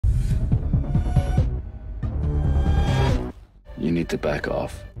You need to back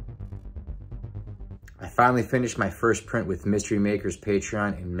off. I finally finished my first print with Mystery Maker's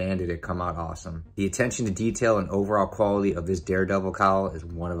Patreon, and man, did it come out awesome. The attention to detail and overall quality of this Daredevil cowl is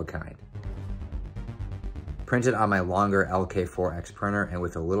one of a kind. Printed on my longer LK4 X printer, and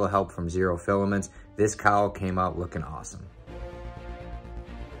with a little help from Zero Filaments, this cowl came out looking awesome.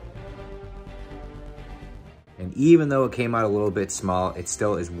 And even though it came out a little bit small, it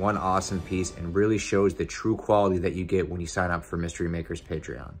still is one awesome piece and really shows the true quality that you get when you sign up for Mystery Maker's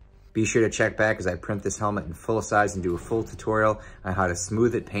Patreon. Be sure to check back as I print this helmet in full size and do a full tutorial on how to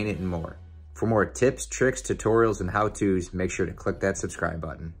smooth it, paint it, and more. For more tips, tricks, tutorials, and how-tos, make sure to click that subscribe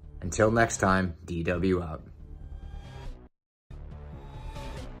button. Until next time, DW out.